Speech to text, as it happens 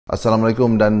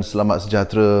Assalamualaikum dan selamat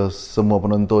sejahtera semua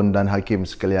penonton dan hakim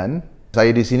sekalian.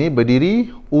 Saya di sini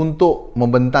berdiri untuk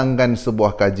membentangkan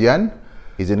sebuah kajian.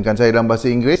 Izinkan saya dalam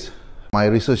bahasa Inggeris. My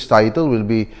research title will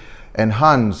be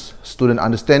Enhance Student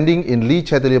Understanding in Lee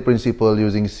Chatelier Principle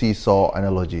using Seesaw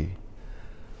Analogy.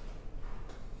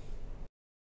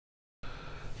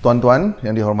 Tuan-tuan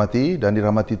yang dihormati dan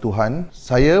dirahmati Tuhan,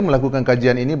 saya melakukan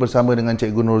kajian ini bersama dengan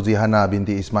Cikgu Nurzihana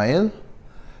binti Ismail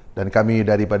dan kami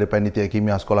daripada Pendidikan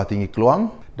Kimia Sekolah Tinggi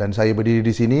Keluang, dan saya berdiri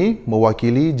di sini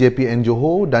mewakili JPN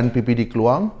Johor dan PPD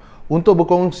Keluang untuk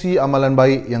berkongsi amalan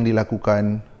baik yang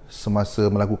dilakukan semasa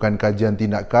melakukan kajian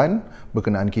tindakan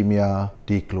berkenaan kimia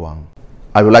di Keluang.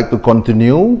 I would like to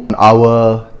continue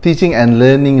our teaching and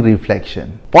learning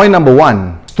reflection. Point number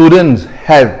 1, students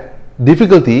have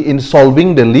difficulty in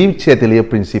solving the Lee Chatelier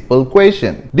principle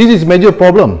question. This is major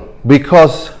problem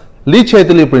because Lee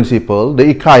Chatelier principle, the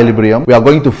equilibrium, we are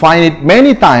going to find it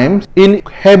many times in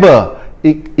Haber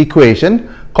equation,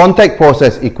 contact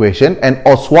process equation and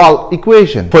Oswald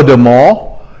equation.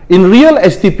 Furthermore, in real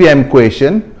STPM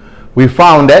equation, we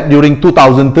found that during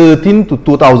 2013 to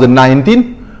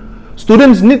 2019,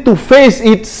 students need to face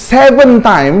it 7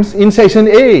 times in section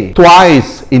A,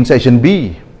 twice in section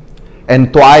B,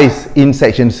 and twice in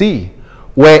section C,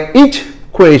 where each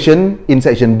question in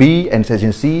section B and section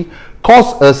C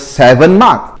cost us 7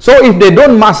 marks. So if they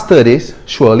don't master this,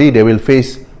 surely they will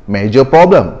face major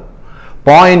problem.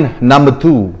 Point number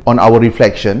 2 on our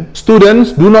reflection,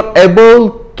 students do not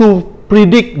able to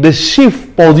predict the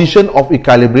shift position of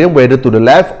equilibrium, whether to the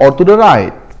left or to the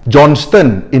right.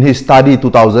 Johnston in his study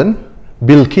 2000,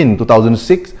 Bilkin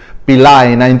 2006,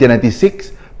 Pillai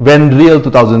 1996, Van Riel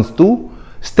 2002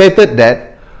 stated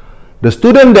that the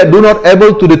student that do not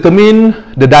able to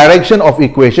determine the direction of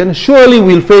equation surely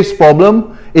will face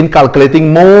problem in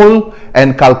calculating mole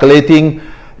and calculating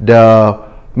the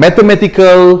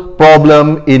mathematical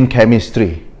problem in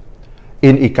chemistry,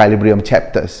 in equilibrium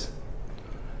chapters.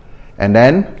 And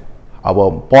then our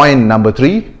point number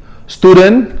 3,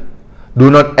 student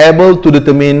do not able to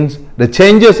determine the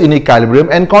changes in equilibrium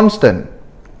and constant.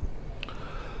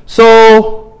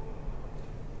 So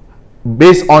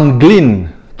based on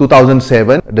Glynn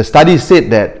 2007, the study said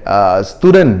that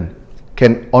students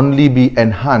can only be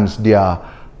enhanced their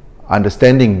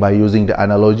understanding by using the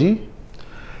analogy,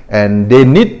 and they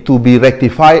need to be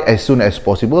rectified as soon as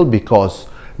possible because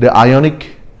the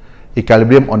ionic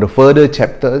equilibrium on the further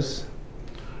chapters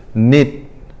need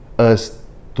us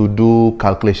to do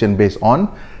calculation based on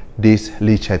this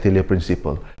Lee Chatelier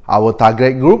principle. Our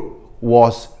target group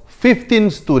was 15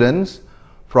 students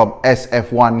from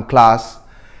SF1 class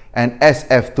and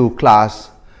SF2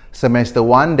 class semester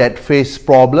 1 that face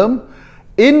problem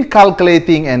in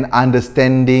calculating and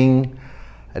understanding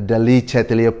the Lee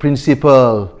Chatelier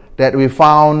principle that we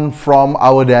found from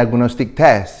our diagnostic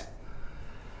test.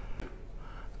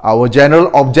 Our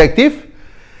general objective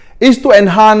is to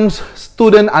enhance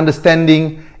student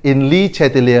understanding in Lee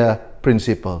Chatelier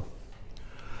principle.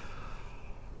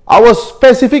 Our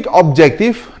specific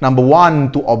objective, number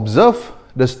 1, to observe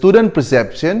the student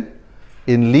perception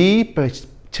in Lee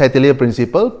Chatelier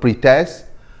principle, pre-test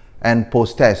and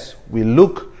post-test. We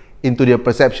look into their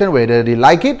perception, whether they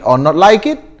like it or not like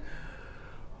it,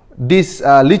 this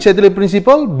Lee Chatelier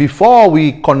principle, before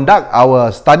we conduct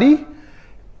our study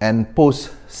and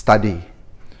post-study.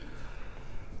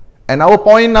 And our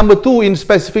point number 2 in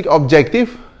specific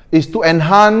objective is to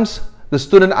enhance the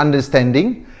student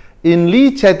understanding in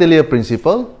Lee Chatelier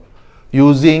principle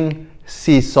using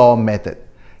seesaw method.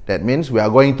 That means we are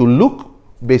going to look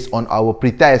based on our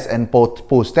pre-test and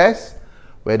post-test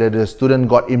whether the student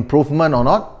got improvement or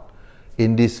not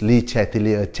in this Lee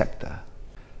Chatelier chapter.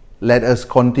 Let us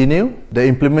continue the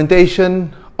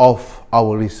implementation of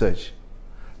our research,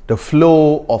 the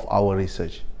flow of our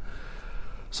research.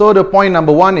 So the point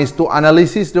number 1 is to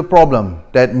analyze the problem.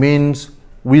 That means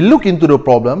we look into the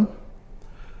problem,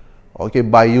 okay,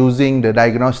 by using the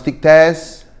diagnostic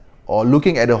test or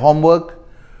looking at the homework,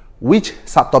 which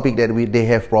subtopic that they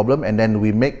have problem, and then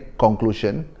we make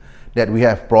conclusion that we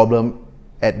have problem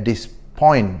at this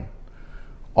point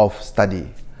of study.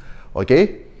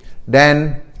 Okay,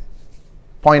 then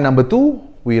point number 2,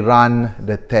 we run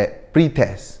the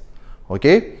pre-test.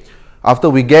 Okay, after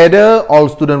we gather all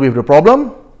students with the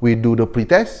problem, we do the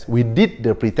pre-test, we did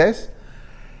the pre-test,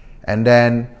 and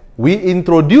then we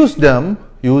introduce them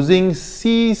using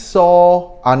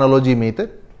seesaw analogy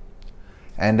method,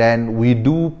 and then we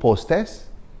do post-test.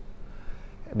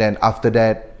 Then after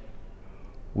that,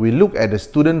 we look at the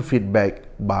student feedback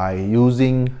by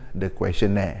using the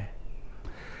questionnaire.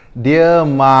 Dear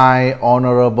my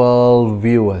honorable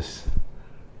viewers,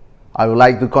 I would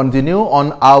like to continue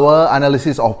on our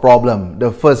analysis of problem,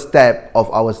 the first step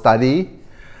of our study.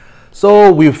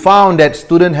 So we found that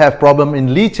students have problem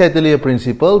in Le Chatelier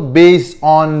principle based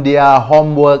on their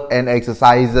homework and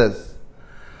exercises.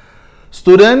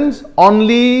 Students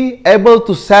only able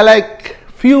to select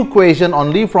few questions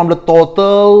only from the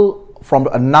total, from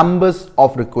the numbers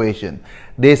of the question.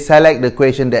 They select the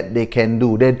question that they can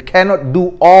do. They cannot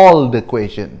do all the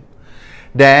question.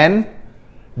 Then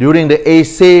during the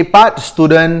essay part,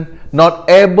 student not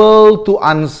able to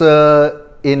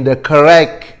answer in the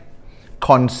correct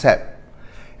concept.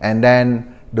 And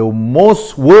then the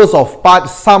most worst of part,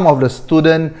 some of the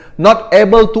student not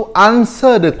able to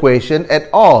answer the question at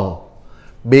all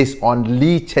based on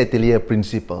Le Chatelier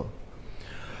principle.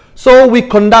 So we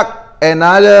conduct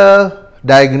another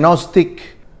diagnostic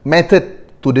method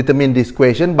to determine this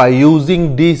question by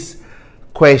using this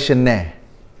questionnaire.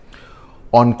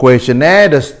 On questionnaire,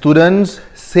 the students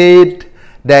said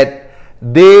that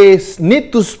they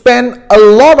need to spend a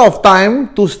lot of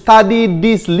time to study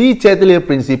this Le Chatelier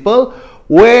principle,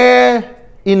 where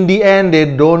in the end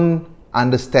they don't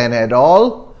understand at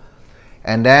all.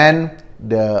 And then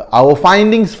our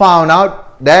findings found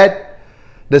out that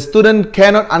the student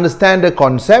cannot understand the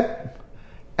concept,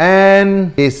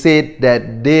 and they said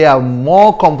that they are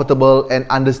more comfortable and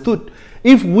understood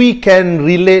if we can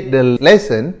relate the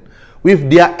lesson with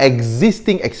their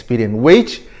existing experience,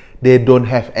 which they don't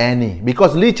have any.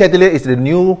 Because Le Chatelier is the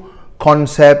new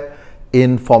concept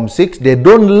in Form 6. They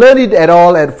don't learn it at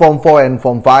all at Form 4 and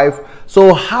Form 5.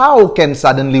 So how can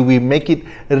suddenly we make it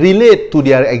relate to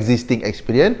their existing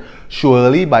experience?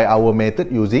 Surely by our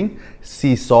method using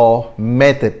seesaw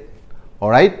method.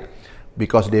 Alright?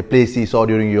 Because they play seesaw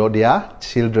during their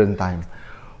children time.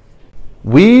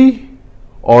 We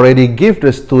already give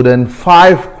the student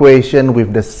 5 questions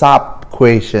with the sub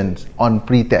questions on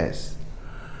pre-test.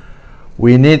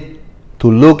 We need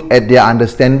to look at their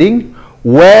understanding,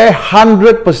 where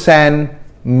 100%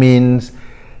 means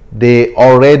they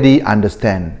already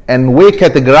understand. And we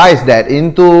categorize that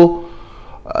into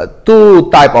two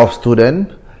types of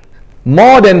student.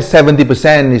 More than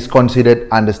 70% is considered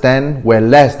understand, where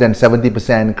less than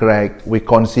 70% correct, we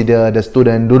consider the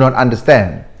student do not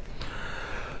understand.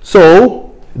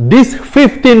 So this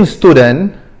 15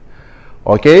 student,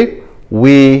 okay,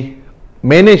 we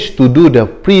managed to do the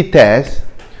pre-test,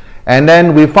 and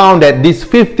then we found that this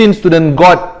 15 student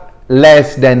got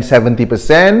less than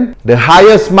 70%. The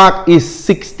highest mark is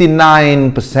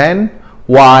 69%,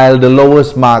 while the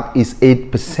lowest mark is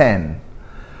 8%.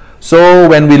 So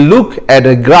when we look at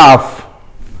the graph,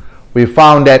 we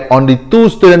found that only 2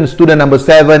 students, student number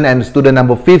 7 and student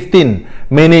number 15,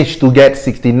 managed to get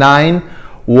 69,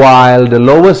 while the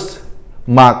lowest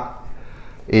mark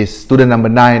is student number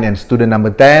 9 and student number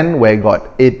 10, where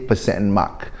got 8%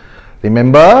 mark.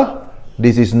 Remember,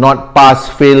 this is not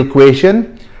pass-fail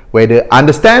question, whether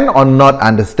understand or not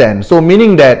understand. So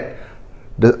meaning that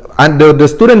the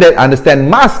student that understand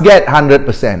must get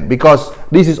 100%, because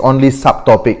this is only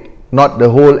subtopic, not the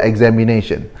whole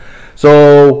examination.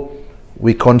 So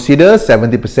we consider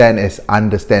 70% as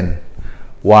understand,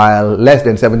 while less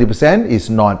than 70% is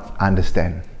not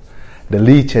understand. The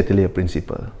Le Chatelier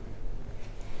principle.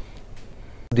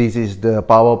 This is the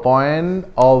PowerPoint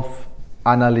of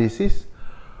analysis.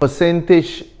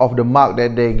 Percentage of the mark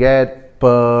that they get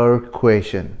per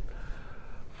question.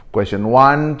 Question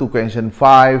 1 to question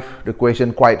 5, the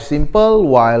question quite simple,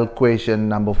 while question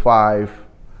number 5,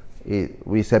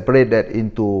 we separate that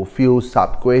into few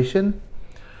sub-questions.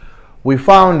 We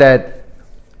found that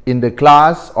in the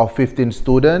class of 15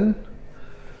 students,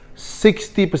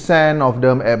 60% of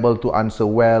them able to answer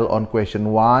well on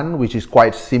question 1, which is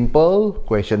quite simple.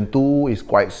 Question 2 is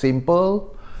quite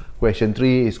simple. Question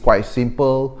 3 is quite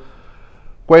simple.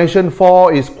 Question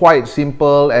 4 is quite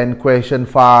simple, and question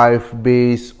 5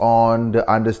 based on the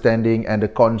understanding and the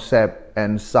concept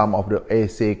and some of the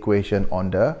essay question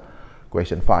on the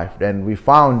question 5. Then we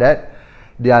found that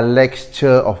their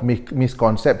lecture of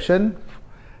misconception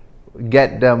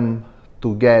get them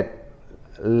to get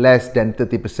less than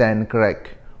 30% correct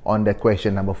on the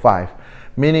question number 5,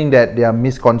 meaning that their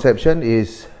misconception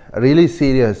is really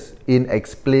serious in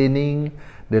explaining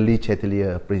the Le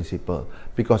Chatelier principle,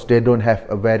 because they don't have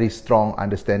a very strong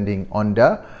understanding on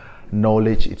the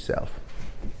knowledge itself.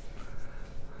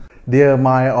 Dear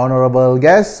my honorable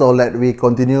guests, so let we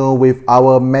continue with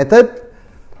our method.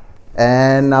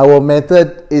 And our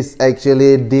method is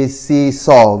actually this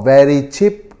seesaw, very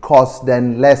cheap, cost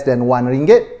less than 1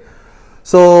 ringgit.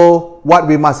 So what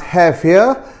we must have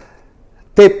here,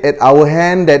 tape at our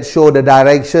hand that show the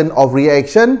direction of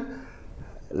reaction.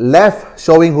 left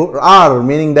showing R,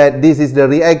 meaning that this is the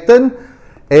reactant.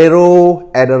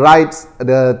 Arrow at the right,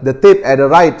 the tip at the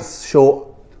right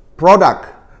show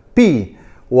product P,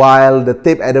 while the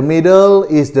tip at the middle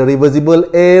is the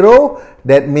reversible arrow.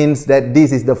 That means that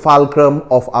this is the fulcrum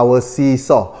of our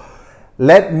seesaw.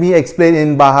 Let me explain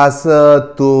in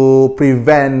bahasa to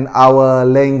prevent our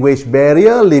language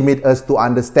barrier, limit us to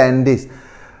understand this.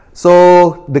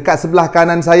 So, dekat sebelah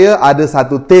kanan saya ada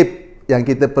satu tape yang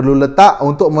kita perlu letak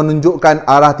untuk menunjukkan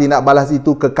arah tindak balas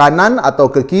itu ke kanan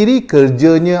atau ke kiri.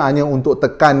 Kerjanya hanya untuk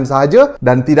tekan sahaja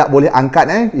dan tidak boleh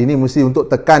angkat. Ini mesti untuk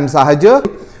tekan sahaja.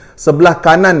 Sebelah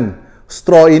kanan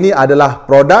straw ini adalah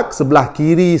produk, sebelah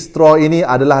kiri straw ini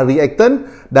adalah reactant,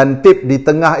 dan tip di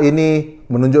tengah ini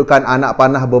menunjukkan anak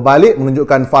panah berbalik,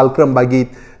 menunjukkan fulcrum bagi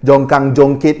jongkang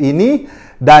jongkit ini.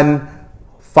 Dan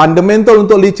fundamental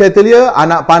untuk Le Chatelier,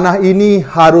 anak panah ini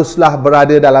haruslah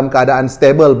berada dalam keadaan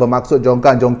stable, bermaksud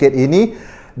jongkang jongkit ini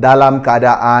dalam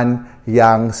keadaan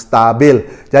yang stabil.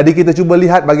 Jadi kita cuba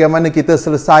lihat bagaimana kita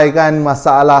selesaikan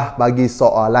masalah bagi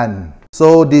soalan.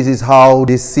 So this is how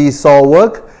this seesaw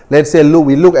work. Let's say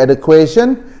we look at the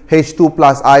equation, H2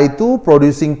 plus I2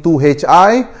 producing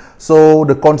 2HI. So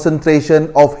the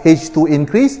concentration of H2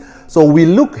 increase. So we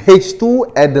look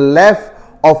H2 at the left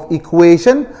of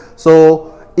equation. So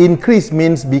increase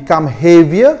means become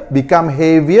heavier.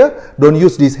 Don't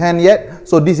use this hand yet.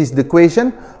 So this is the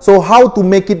equation. So how to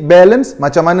make it balance?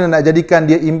 Macam mana nak jadikan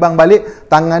dia imbang balik?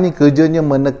 Tangan ni kerjanya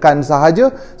menekan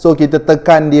sahaja. So kita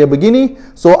tekan dia begini.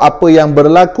 So apa yang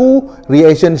berlaku?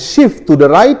 Reaction shift to the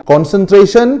right.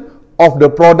 Concentration of the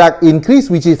product increase,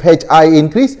 which is HI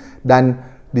increase, dan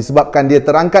disebabkan dia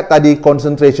terangkat tadi,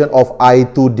 concentration of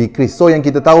I2 decrease. So yang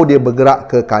kita tahu dia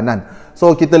bergerak ke kanan.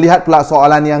 So kita lihat pula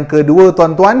soalan yang kedua,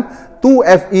 tuan-tuan.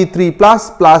 2Fe3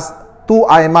 plus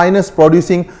 2I minus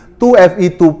producing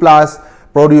 2Fe2 plus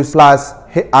produce plus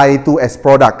I2 as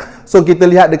product. So kita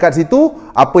lihat dekat situ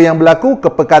apa yang berlaku,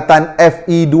 kepekatan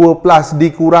Fe2 plus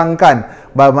dikurangkan,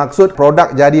 bermaksud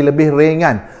produk jadi lebih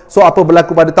ringan. So apa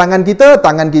berlaku pada tangan kita?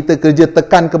 Tangan kita kerja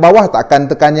tekan ke bawah,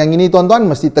 takkan tekan yang ini tuan-tuan,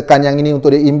 mesti tekan yang ini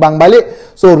untuk dia imbang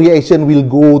balik. So reaction will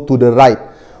go to the right.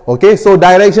 Okay, so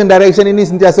direction ini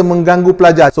sentiasa mengganggu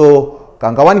pelajar. So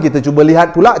kawan-kawan, kita cuba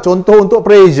lihat pula contoh untuk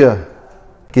pressure.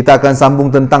 Kita akan sambung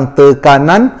tentang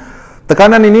tekanan.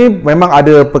 Tekanan ini memang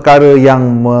ada perkara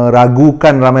yang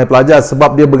meragukan ramai pelajar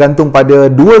sebab dia bergantung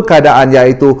pada dua keadaan,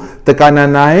 iaitu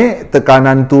tekanan naik,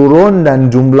 tekanan turun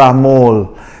dan jumlah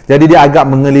mol. Jadi dia agak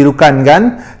mengelirukan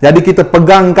kan. Jadi kita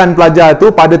pegangkan pelajar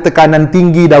tu pada tekanan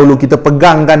tinggi dahulu. Kita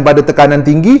pegangkan pada tekanan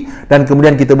tinggi dan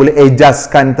kemudian kita boleh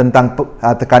adjustkan tentang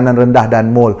tekanan rendah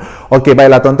dan mol. Okey,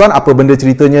 baiklah tuan-tuan, apa benda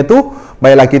ceritanya tu?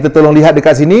 Baiklah, kita tolong lihat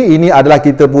dekat sini. Ini adalah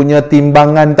kita punya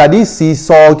timbangan tadi,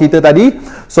 seesaw kita tadi.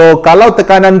 So kalau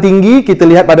tekanan tinggi, kita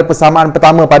lihat pada persamaan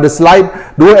pertama pada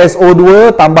slide,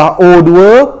 2SO2 tambah O2,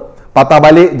 patah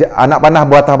balik, anak panah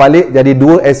patah balik jadi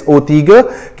 2SO3.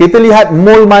 Kita lihat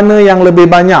mol mana yang lebih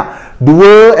banyak.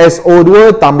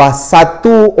 2SO2 tambah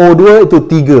 1O2 itu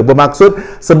 3. Bermaksud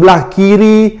sebelah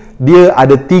kiri dia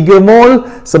ada 3 mol,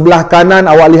 sebelah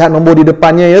kanan awak lihat nombor di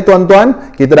depannya ya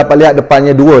tuan-tuan. Kita dapat lihat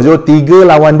depannya 2. So 3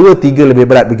 lawan 2, 3 lebih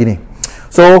berat begini.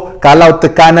 So, kalau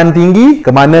tekanan tinggi,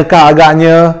 kemanakah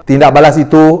agaknya tindak balas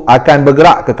itu akan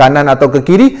bergerak ke kanan atau ke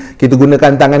kiri? Kita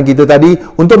gunakan tangan kita tadi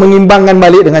untuk mengimbangkan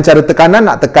balik dengan cara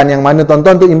tekanan. Nak tekan yang mana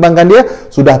tuan-tuan untuk imbangkan dia?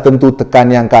 Sudah tentu tekan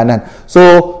yang kanan. So,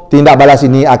 tindak balas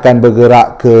ini akan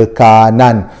bergerak ke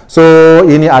kanan. So,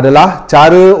 ini adalah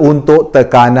cara untuk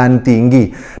tekanan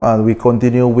tinggi. We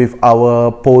continue with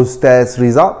our post-test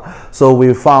result. So,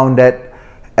 we found that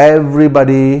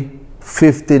everybody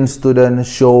 15 students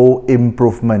show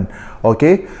improvement.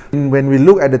 Okay, when we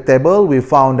look at the table, we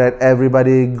found that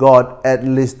everybody got at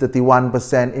least 31%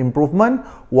 improvement,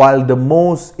 while the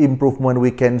most improvement we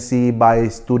can see by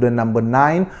student number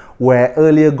 9, where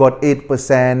earlier got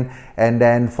 8% and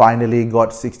then finally got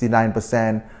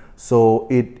 69%. So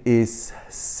it is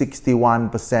 61%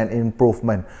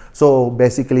 improvement. So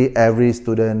basically every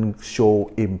student show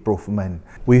improvement.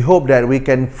 We hope that we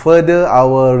can further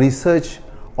our research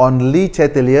on Le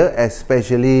Chatelier,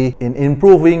 especially in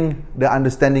improving the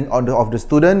understanding of the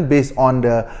student based on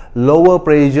the lower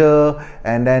pressure,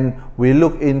 and then we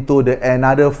look into the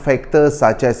another factors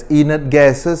such as inert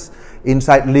gases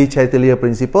inside Le Chatelier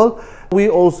principle.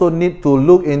 We also need to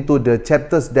look into the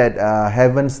chapters that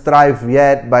haven't strived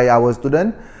yet by our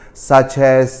student, such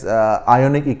as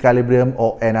ionic equilibrium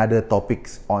or another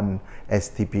topics on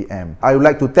STPM. I would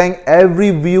like to thank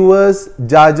every viewers,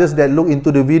 judges that look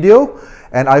into the video,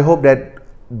 and I hope that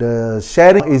the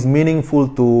sharing is meaningful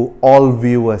to all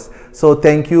viewers. So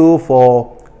thank you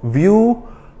for view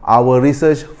our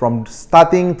research from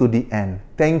starting to the end.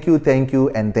 Thank you,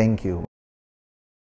 and thank you.